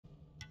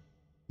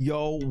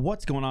Yo,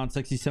 what's going on?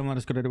 Sexy7, let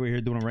us go over here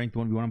doing a ranked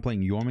 1v1. I'm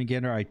playing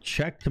Jormungandr. I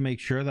checked to make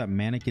sure that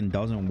mannequin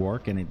doesn't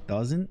work, and it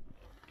doesn't.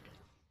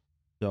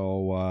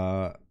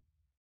 So,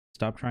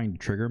 stop trying to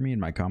trigger me in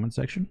my comment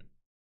section.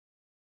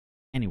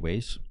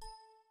 Anyways,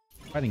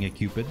 fighting a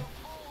Cupid.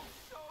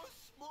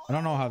 I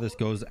don't know how this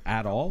goes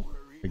at all.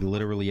 Like,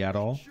 literally at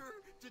all.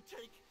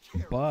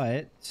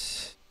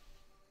 But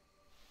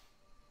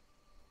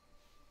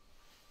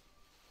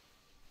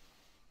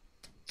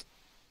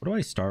what do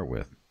I start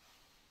with?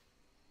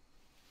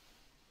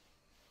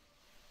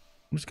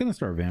 I'm just gonna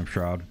start Vamp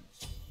Shroud.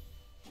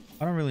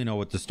 I don't really know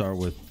what to start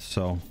with,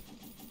 so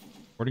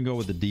we're gonna go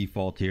with the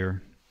default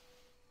here.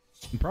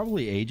 And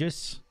probably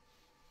Aegis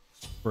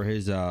for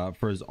his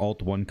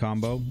alt 1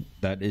 combo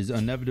that is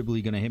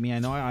inevitably gonna hit me. I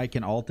know I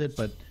can alt it,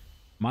 but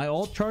my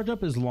alt charge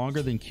up is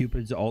longer than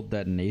Cupid's alt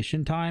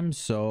detonation time,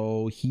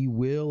 so he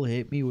will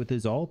hit me with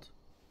his alt.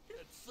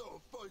 It's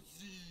so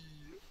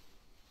fuzzy.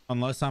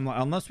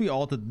 Unless we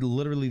alted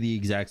literally the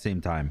exact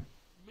same time.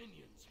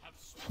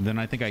 Then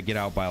I think I get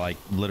out by like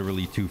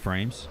literally 2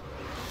 frames.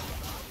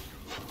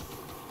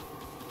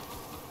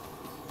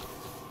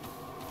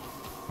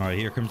 All right,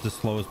 here comes the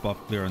slowest buff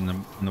clear in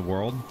the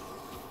world.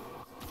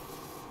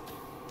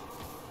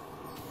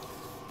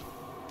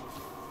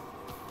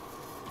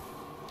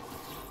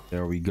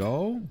 There we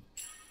go.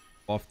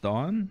 Buffed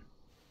on.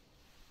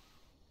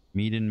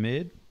 Meet in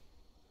mid.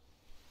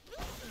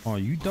 Oh,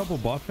 you double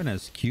buffing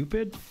as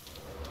Cupid?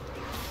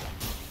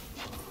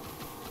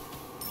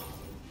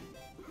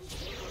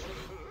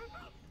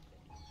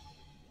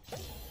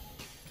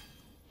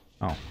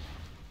 Oh, I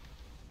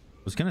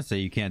was gonna say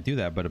you can't do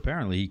that, but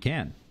apparently he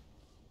can.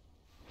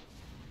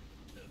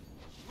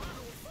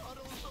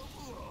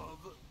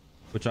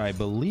 Which I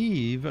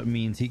believe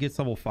means he gets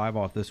level 5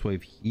 off this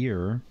wave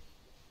here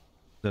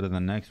instead of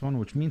the next one,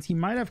 which means he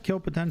might have kill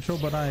potential,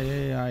 but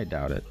I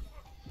doubt it.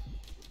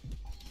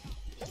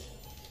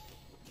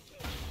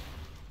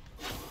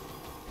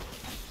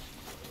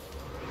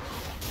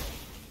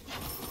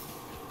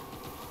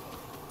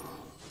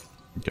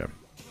 Okay.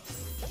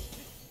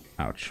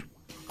 Ouch.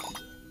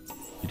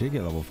 You did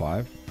get level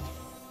 5.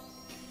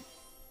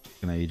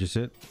 Can I Aegis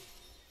it?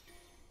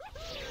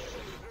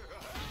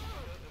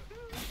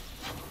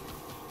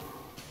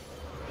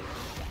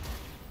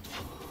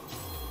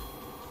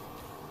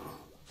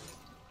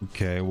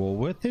 Okay, well,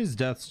 with his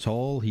Death's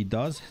Toll, he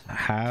does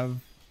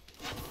have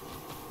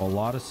a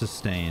lot of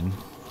sustain.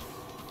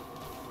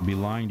 I'd be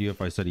lying to you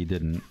if I said he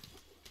didn't.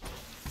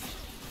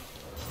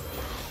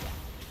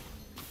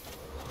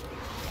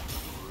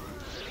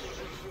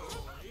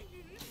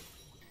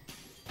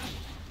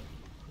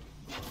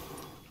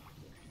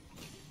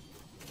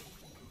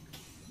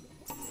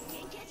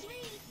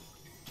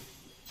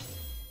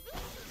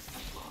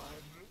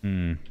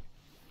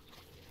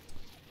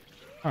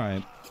 All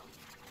right,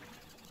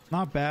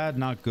 not bad,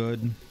 not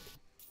good.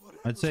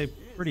 I'd say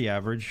pretty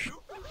average.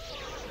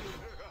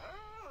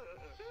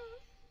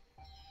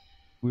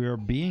 We are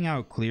being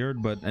out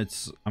cleared, but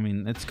I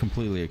mean it's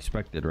completely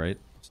expected, right?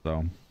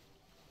 So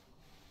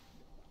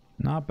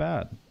not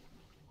bad.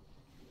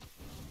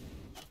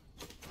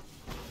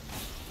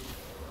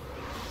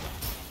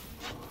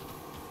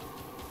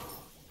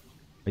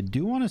 I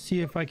do want to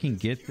see if I can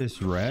get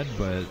this red,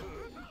 but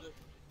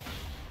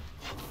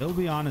he'll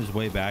be on his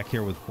way back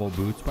here with full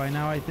boots by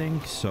now, I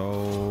think.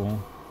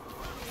 So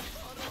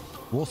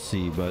we'll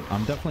see, but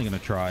I'm definitely going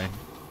to try.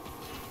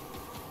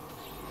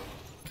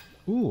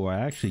 Ooh, I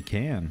actually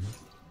can.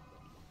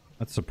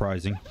 That's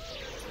surprising.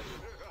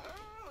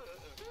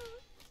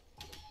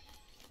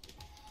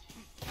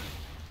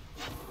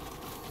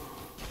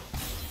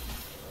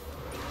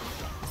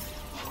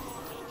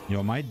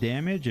 Yo, my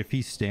damage, if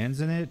he stands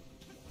in it,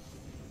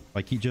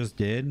 like he just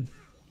did,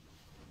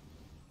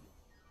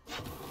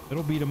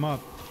 it'll beat him up.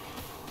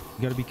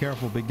 You gotta be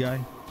careful, big guy.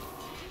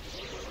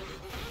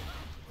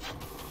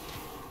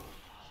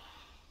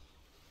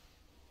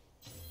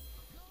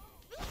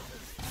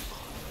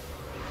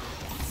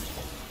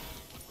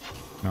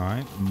 All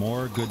right,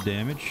 more good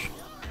damage.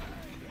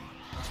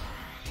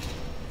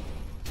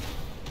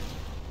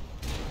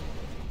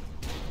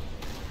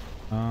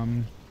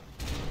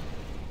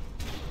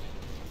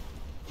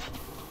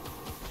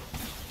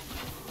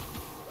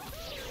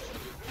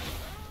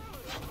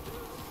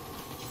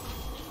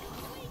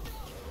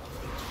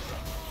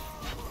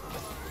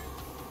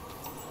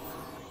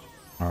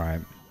 All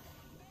right,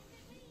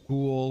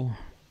 cool.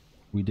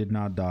 We did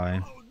not die.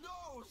 Oh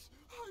no!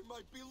 I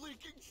might be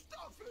leaking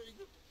stuffing.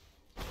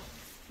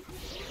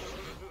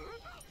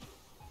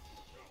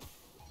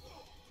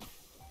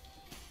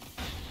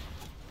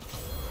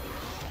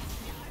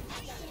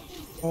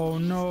 Oh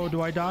no,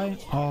 do I die?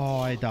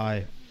 Oh, I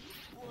die.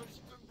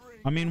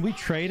 I mean, we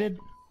traded,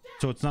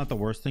 so it's not the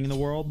worst thing in the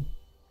world.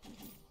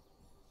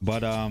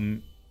 But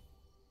I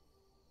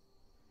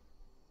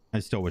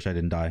still wish I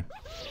didn't die.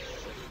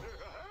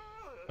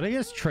 But I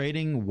guess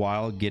trading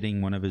while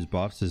getting one of his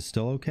buffs is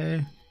still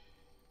okay.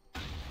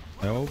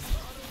 I hope.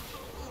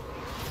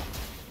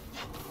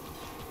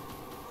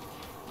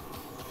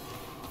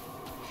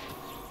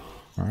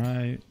 All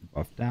right,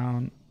 buff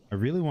down. I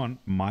really want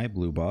my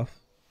blue buff.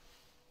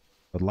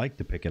 I'd like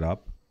to pick it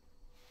up.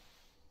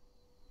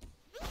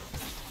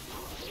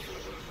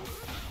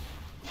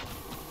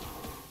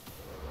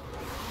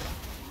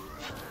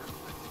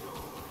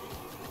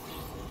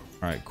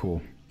 All right,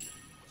 cool.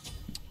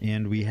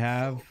 And we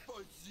have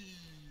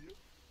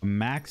a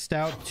maxed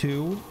out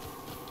 2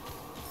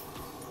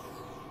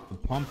 to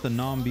pump the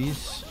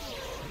nombies.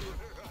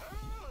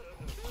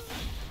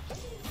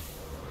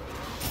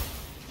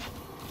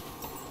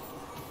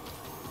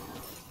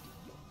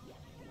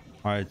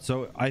 All right,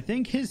 so I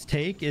think his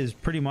take is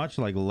pretty much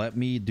like, let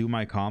me do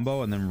my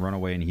combo and then run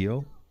away and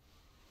heal.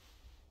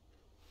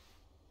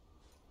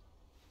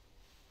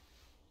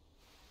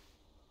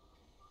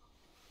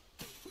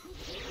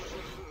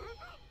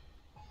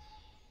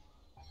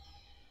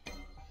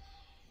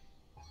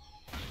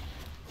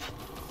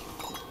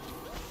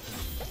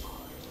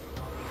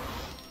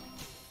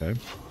 Okay.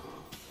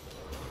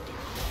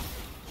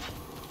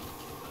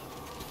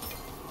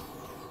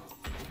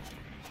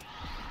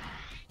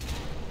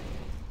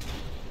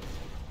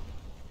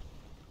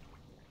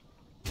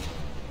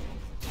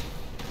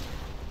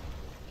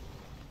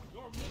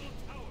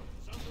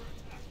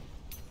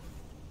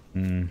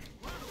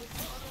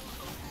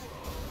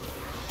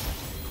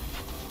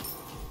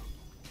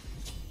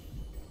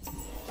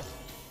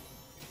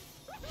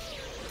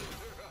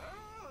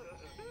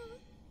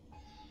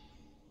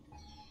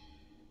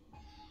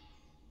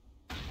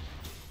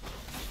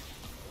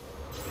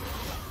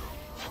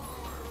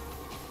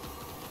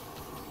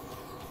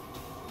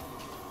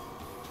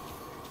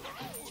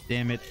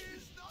 Damn it.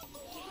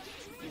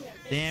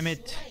 Damn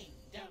it.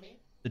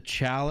 The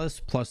chalice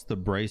plus the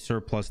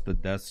bracer plus the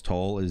death's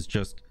toll is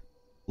just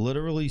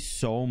literally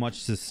so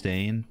much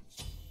sustain.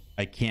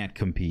 I can't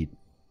compete.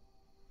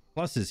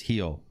 Plus his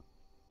heal.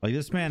 Like,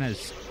 this man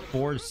has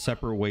 4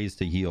 separate ways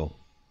to heal.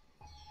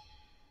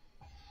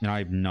 And I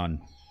have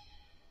none.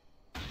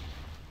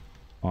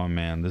 Oh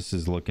man, this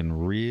is looking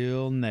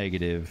real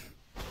negative.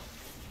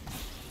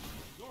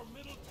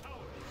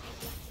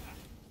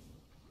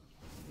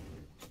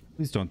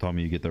 Please don't tell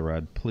me you get the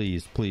red.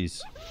 Please,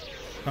 please.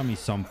 Cut me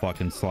some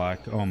fucking slack.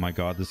 Oh my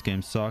god, this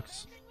game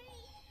sucks.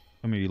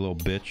 Come here, you little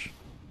bitch.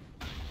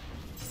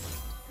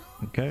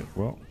 Okay,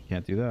 well,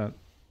 can't do that.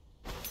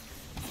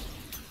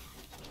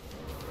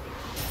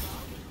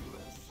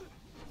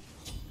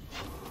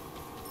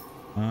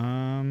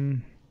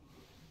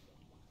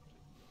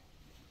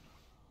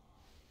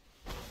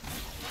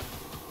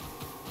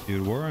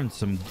 Dude, we're in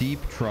some deep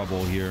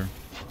trouble here.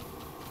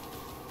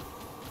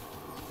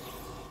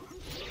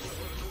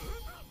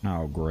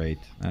 Oh, great.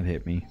 That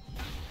hit me.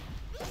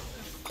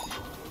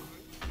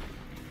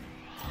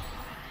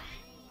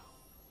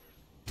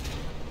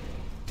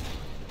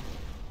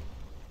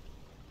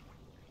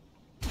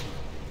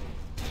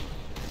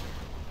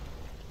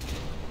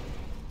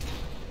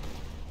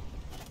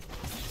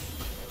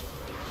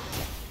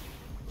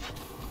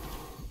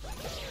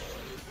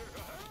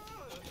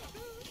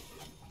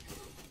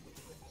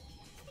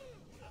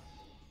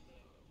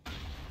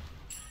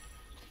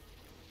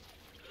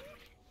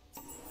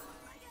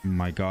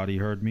 My god, he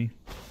heard me.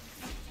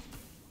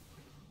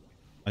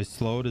 I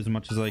slowed as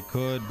much as I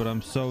could, but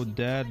I'm so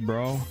dead,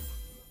 bro.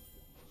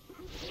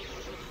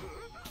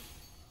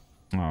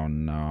 Oh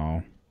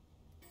no.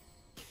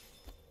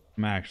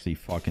 I'm actually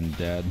fucking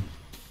dead.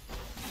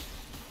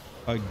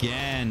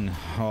 Again.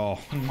 Oh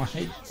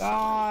my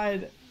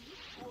god.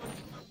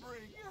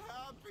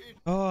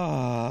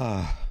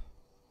 Ah.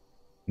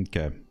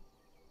 Okay.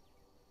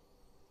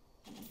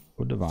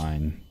 Oh,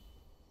 divine.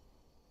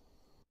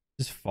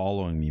 Just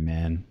following me,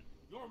 man.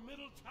 Your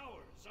middle tower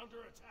is under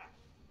attack.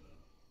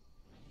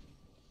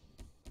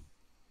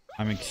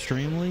 I'm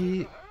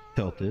extremely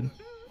tilted.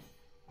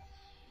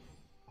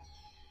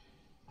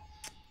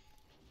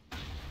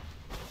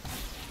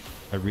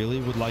 I really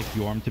would like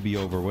Yorm to be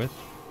over with.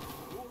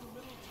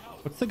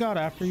 What's the god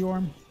after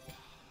Yorm?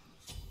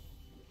 Is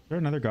there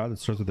another god that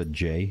starts with a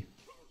J?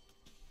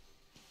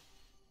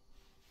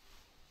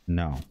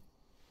 No.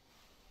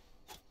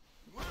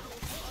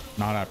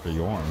 Not after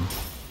Yorm.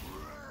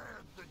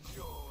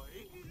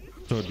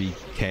 So it'd be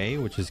K,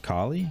 which is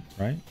Kali,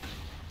 right?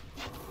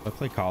 Let's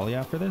play Kali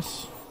after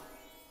this.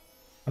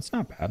 That's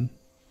not bad.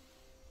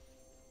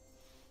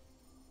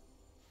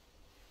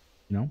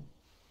 You know?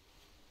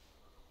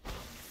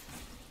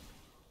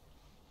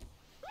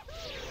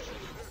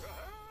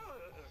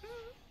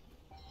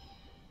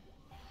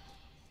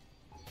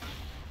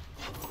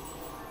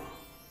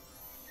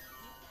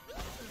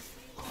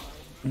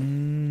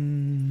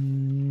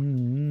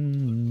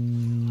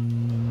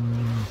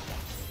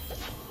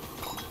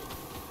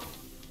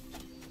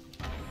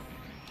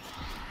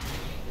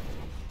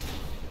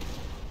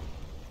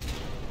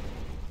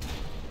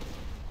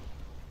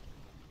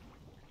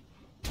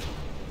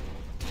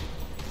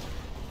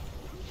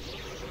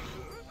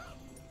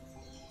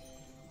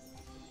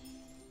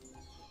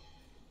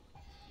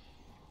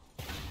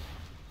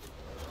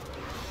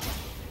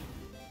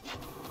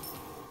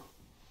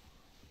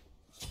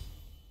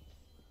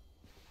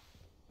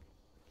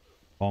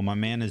 Oh, my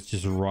man is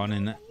just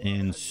running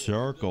in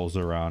circles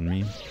around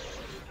me.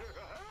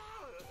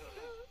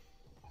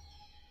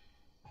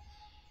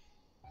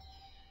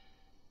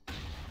 I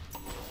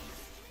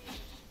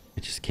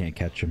just can't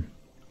catch him.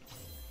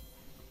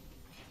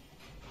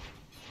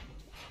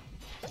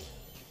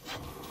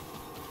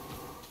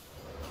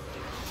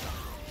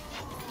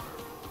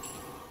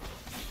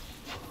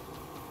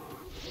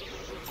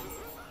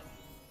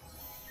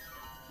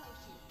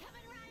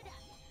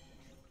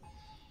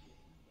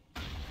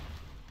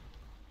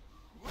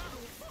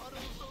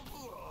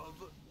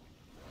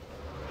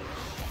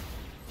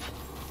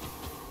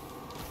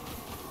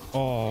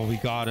 Oh, we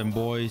got him,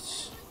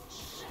 boys.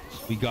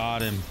 We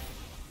got him.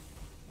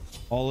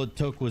 All it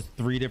took was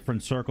 3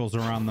 different circles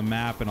around the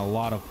map and a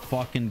lot of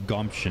fucking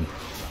gumption.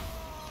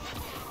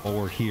 Oh,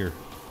 we're here.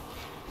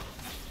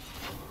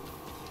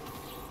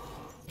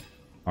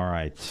 All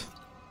right.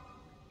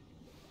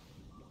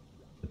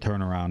 The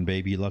turnaround,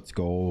 baby. Let's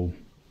go.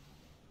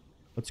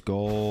 Let's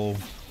go.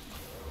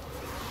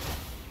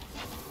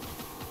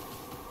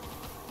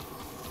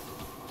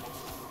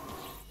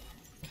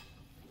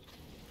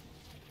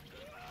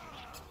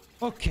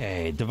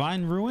 Okay,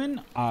 Divine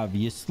Ruin,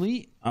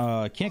 obviously.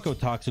 Can't go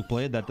Toxic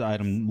Blade. That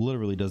item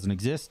literally doesn't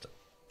exist.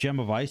 Gem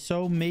of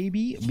ISO,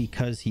 maybe,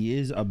 because he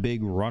is a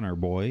big runner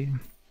boy.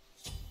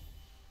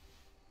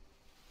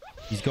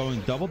 He's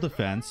going double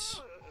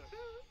defense.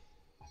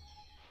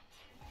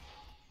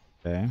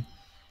 Okay.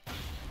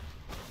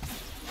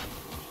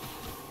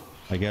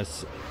 I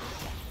guess,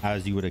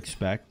 as you would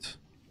expect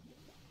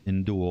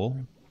in Duel.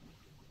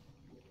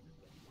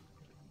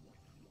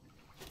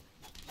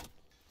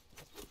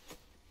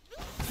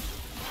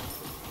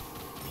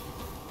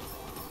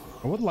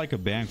 I would like a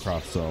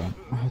Bancroft though.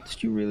 Oh,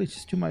 did you really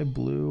just do my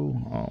blue?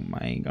 Oh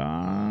my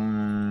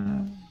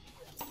god.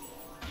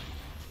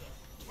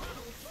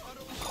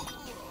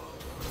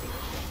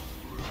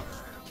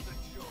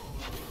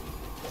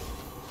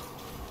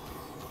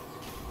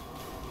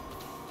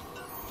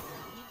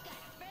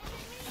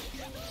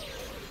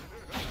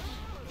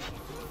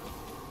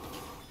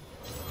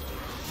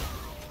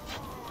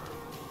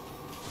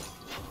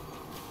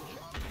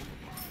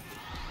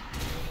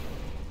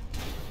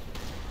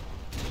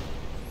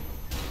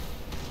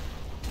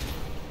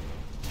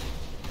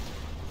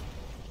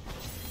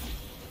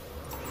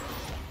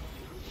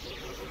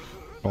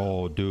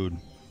 Oh, dude.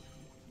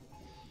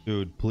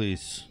 Dude,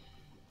 please.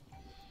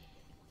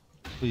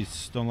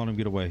 Please, don't let him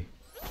get away.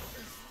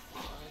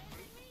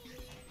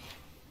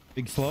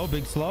 Big slow,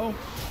 big slow.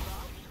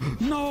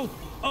 No!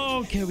 Oh,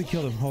 okay, we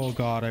killed him. Oh,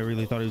 God, I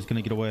really thought he was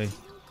gonna get away.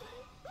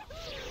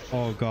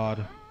 Oh,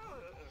 God.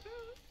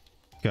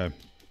 Okay.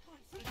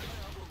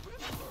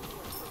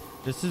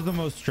 This is the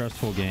most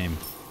stressful game.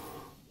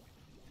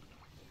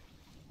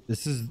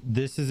 This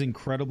is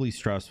incredibly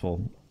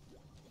stressful.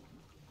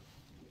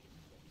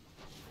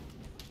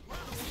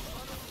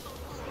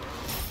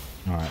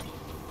 All right,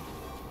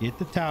 hit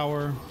the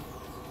tower.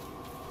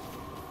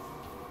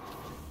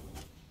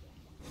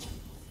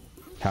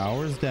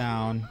 Tower's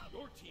down.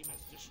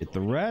 Hit the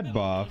red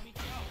buff.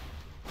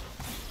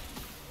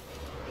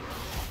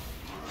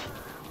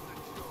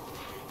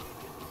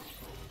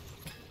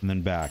 And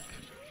then back.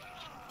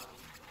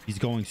 He's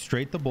going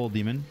straight to Bull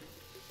Demon.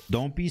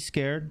 Don't be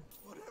scared.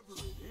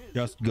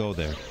 Just go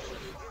there.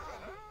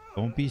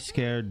 Don't be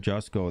scared.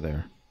 Just go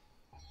there.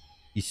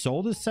 He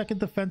sold his second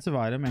defensive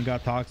item and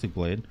got Toxic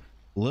Blade.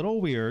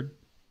 Little weird,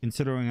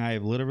 considering I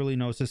have literally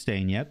no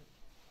sustain yet.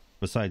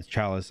 Besides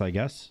Chalice, I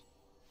guess.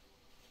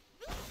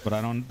 But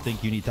I don't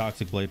think you need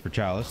Toxic Blade for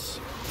Chalice.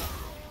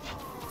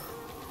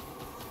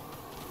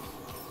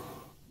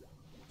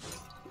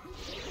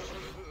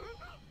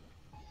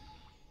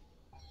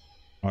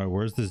 Alright,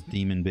 where's this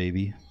demon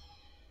baby?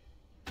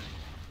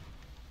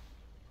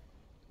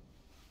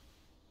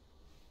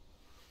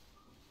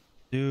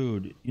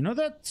 Dude, you know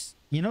that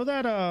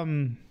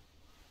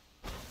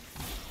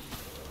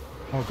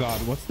oh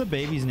god, what's the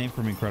baby's name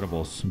from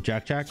Incredibles?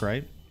 Jack,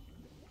 right?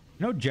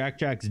 You know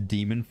Jack's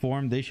demon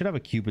form? They should have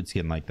a Cupid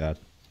skin like that.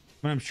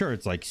 I mean, I'm sure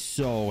it's like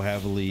so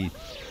heavily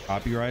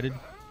copyrighted,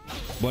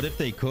 but if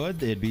they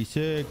could, it'd be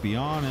sick, be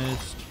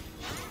honest.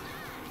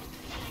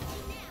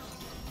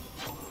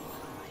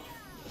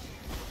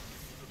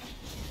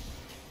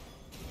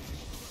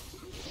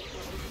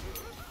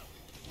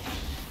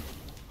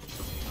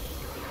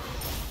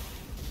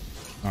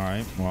 All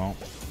right, well,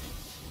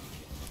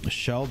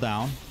 shell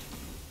down.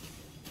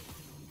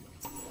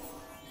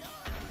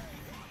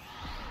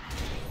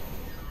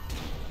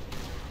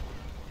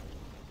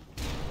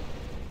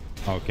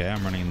 Okay,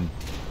 I'm running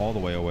all the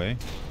way away.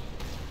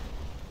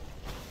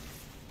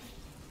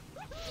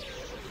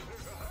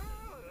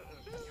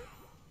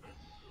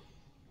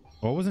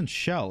 Oh, it wasn't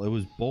shell, it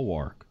was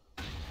bulwark.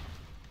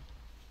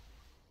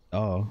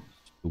 Oh,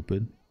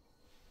 stupid.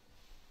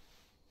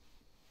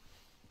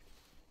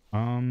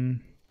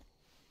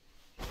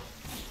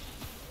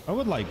 I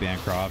would like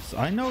Bancrofts.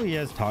 I know he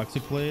has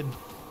Toxic Blade,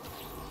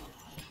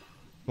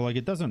 but like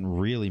it doesn't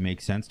really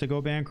make sense to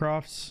go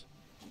Bancrofts.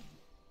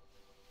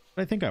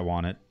 But I think I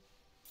want it.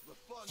 The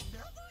fun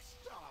never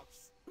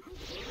stops.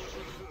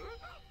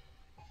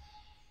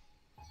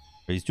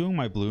 He's doing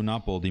my blue,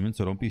 not bull demon,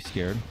 so don't be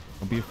scared.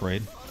 Don't be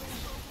afraid.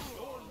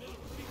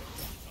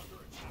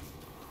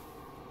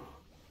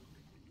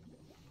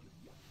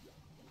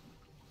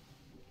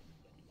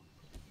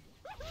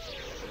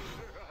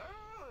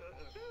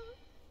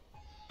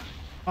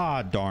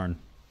 Ah, darn.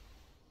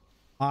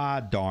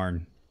 Ah,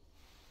 darn.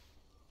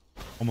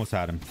 Almost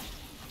had him.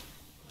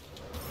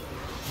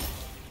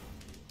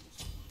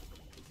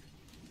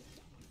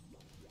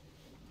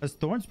 Has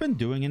Thorns been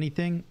doing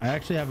anything? I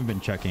actually haven't been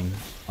checking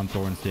on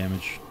Thorns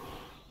damage.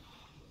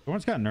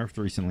 Thorns got nerfed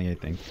recently, I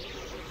think.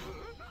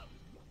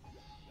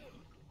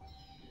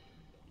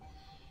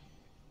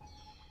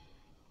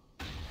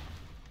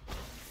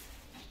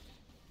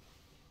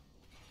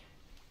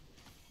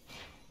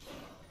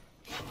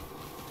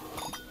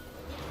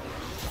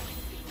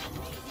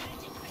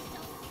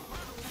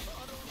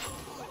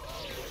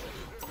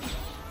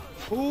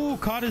 Ooh,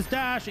 caught his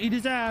dash. Eat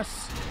his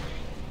ass.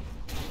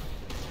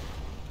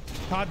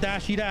 Caught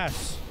dash, eat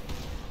ass.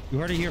 You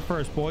heard it here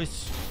first,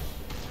 boys.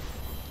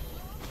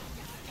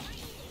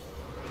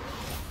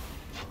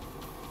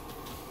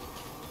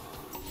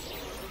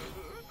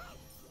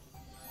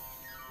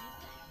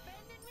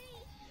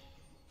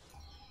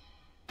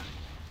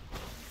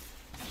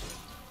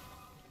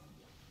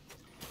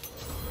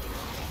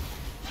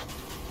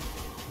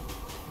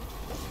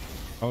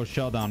 Oh,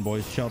 shell down,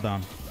 boys. Shell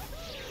down.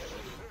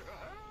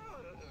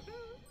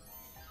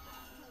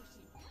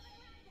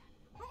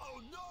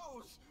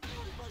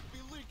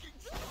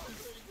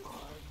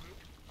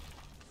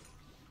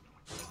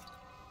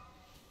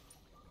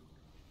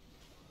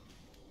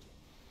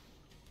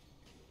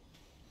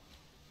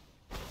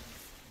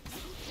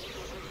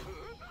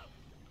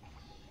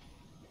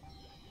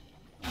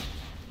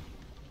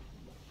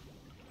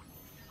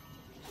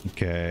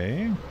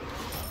 Okay.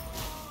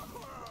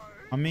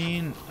 I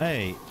mean,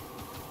 hey,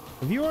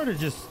 if you were to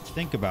just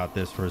think about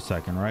this for a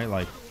second, right?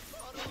 Like,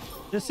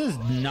 this is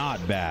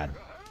not bad.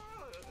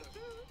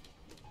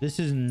 This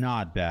is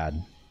not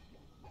bad.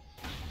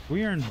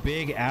 We are in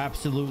big,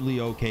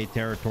 absolutely okay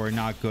territory.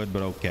 Not good,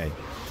 but okay.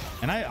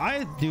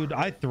 And dude,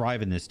 I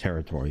thrive in this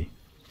territory.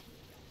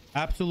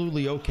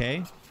 Absolutely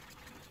okay.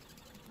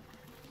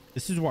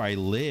 This is where I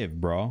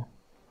live, bro.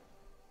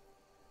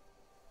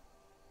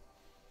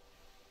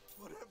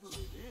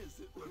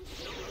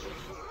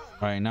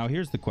 All right, now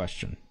here's the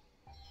question.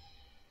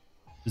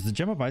 Is the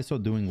Gem of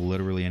ISO doing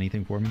literally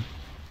anything for me?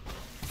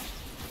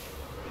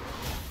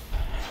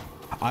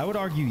 I would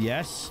argue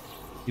yes,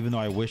 even though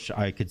I wish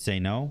I could say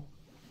no.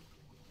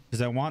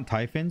 Because I want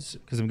Typhons,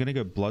 because I'm going to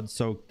get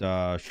Blood-Soaked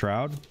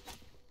Shroud,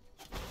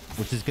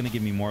 which is going to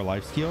give me more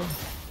lifesteal.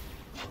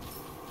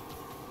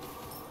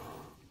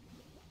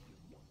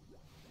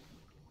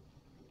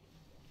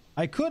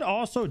 I could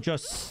also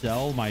just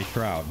sell my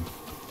Shroud.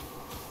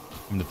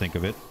 Come to think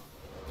of it.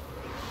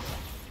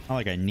 Not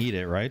like I need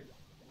it, right?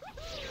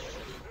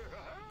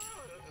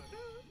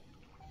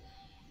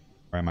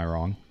 Or am I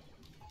wrong?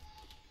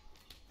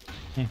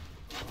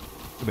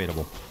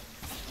 Debatable.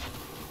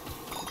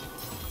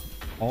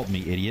 Alt me,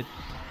 idiot.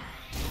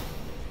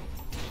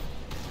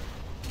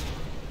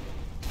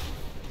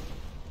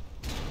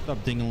 What's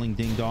up, ding-a-ling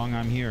ding-dong?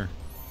 I'm here.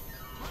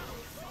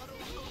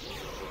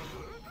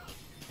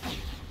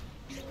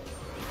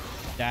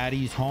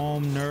 Daddy's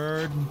home,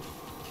 nerd.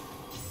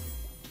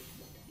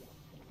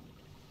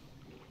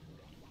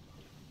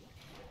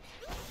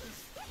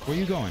 Where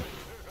you going?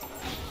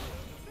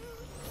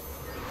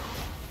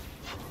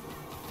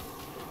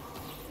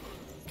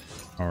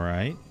 All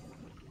right.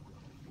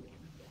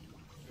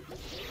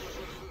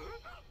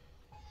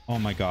 Oh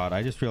my god,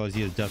 I just realized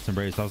he has Death's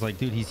Embrace. I was like,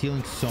 dude, he's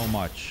healing so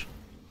much.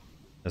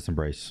 Death's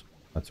Embrace.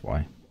 That's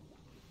why.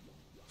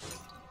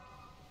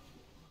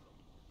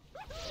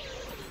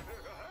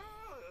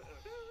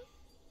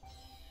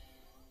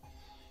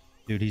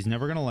 Dude, he's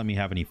never gonna let me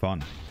have any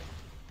fun.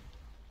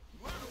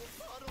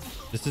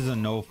 This is a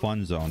no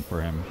fun zone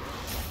for him.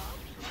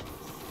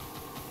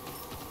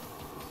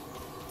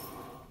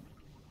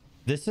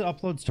 This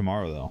uploads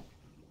tomorrow, though.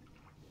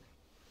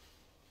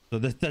 So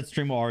that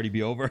stream will already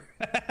be over.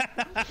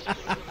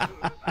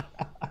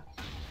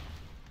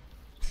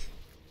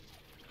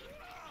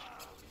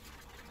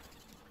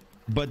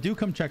 But do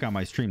come check out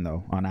my stream,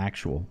 though, on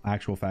actual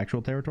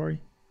factual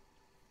territory.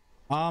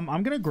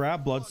 I'm gonna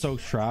grab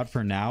Blood-Soaked Shroud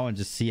for now and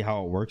just see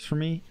how it works for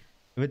me.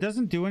 If it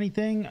doesn't do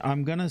anything,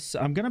 I'm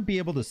gonna be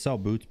able to sell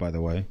boots, by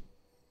the way. I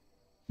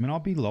mean, I'll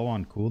be low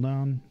on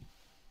cooldown.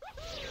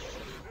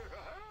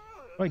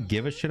 Do I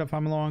give a shit if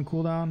I'm low on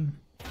cooldown?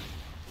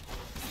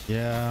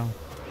 Yeah.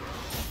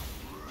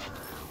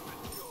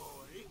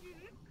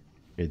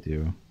 I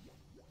do.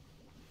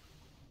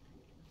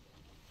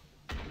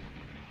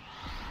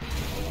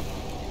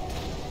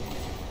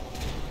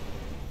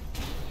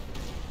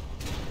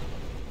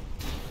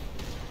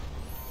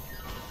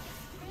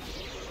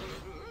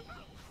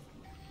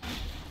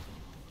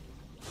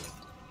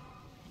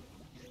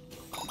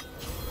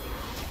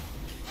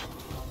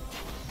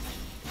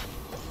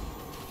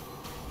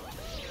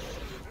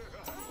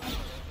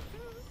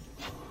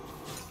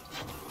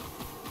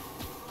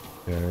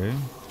 Okay.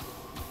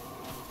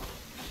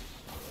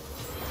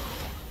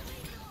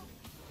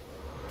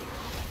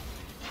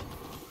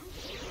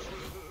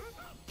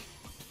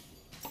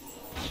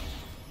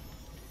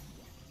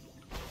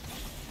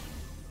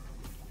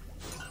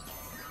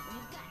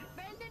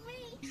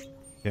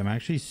 Okay, I'm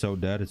actually so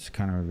dead. It's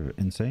kind of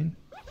insane.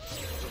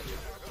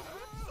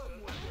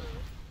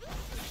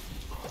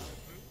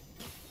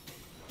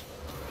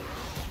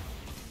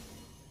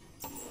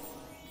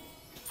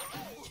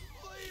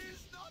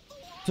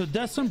 So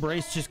Death's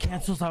Embrace just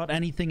cancels out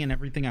anything and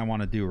everything I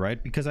want to do,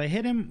 right? Because I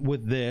hit him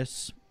with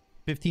this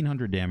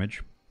 1500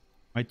 damage.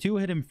 My 2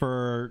 hit him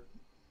for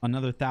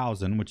another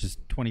 1000, which is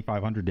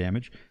 2500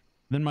 damage.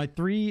 Then my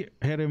 3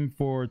 hit him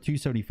for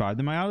 275.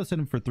 Then my autos hit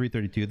him for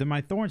 332. Then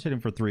my Thorns hit him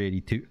for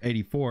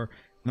 384.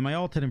 Then my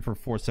ult hit him for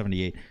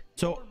 478.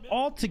 So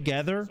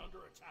altogether,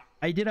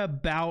 I did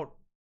about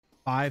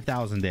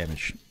 5000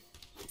 damage.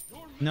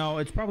 No,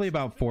 it's probably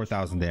about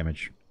 4000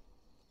 damage.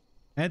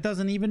 And it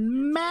doesn't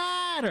even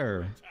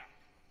matter.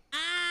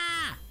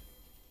 Ah!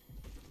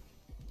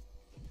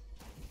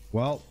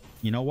 Well,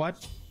 you know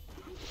what?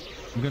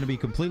 I'm going to be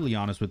completely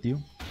honest with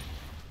you.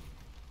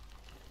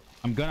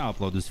 I'm going to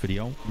upload this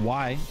video.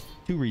 Why?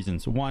 2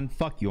 reasons. 1,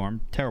 fuck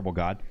Jorm. Terrible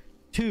god.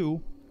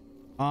 2,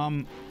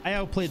 I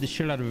outplayed the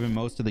shit out of him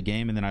most of the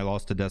game, and then I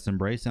lost to Death's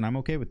Embrace, and I'm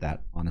okay with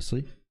that,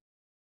 honestly.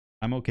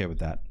 I'm okay with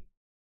that.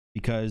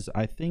 Because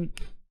I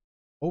think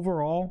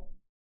overall,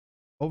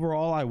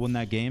 I won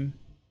that game.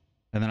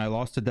 And then I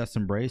lost to Death's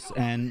Embrace,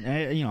 and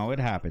you know, it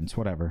happens.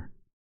 Whatever.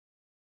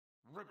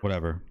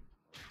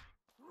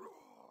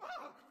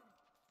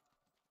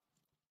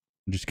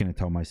 I'm just gonna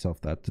tell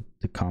myself that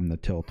to calm the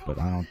tilt, but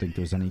I don't think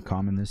there's any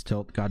calm in this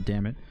tilt. God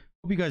damn it.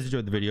 Hope you guys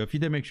enjoyed the video. If you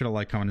did, make sure to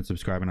like, comment, and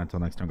subscribe. And until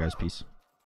next time, guys, peace.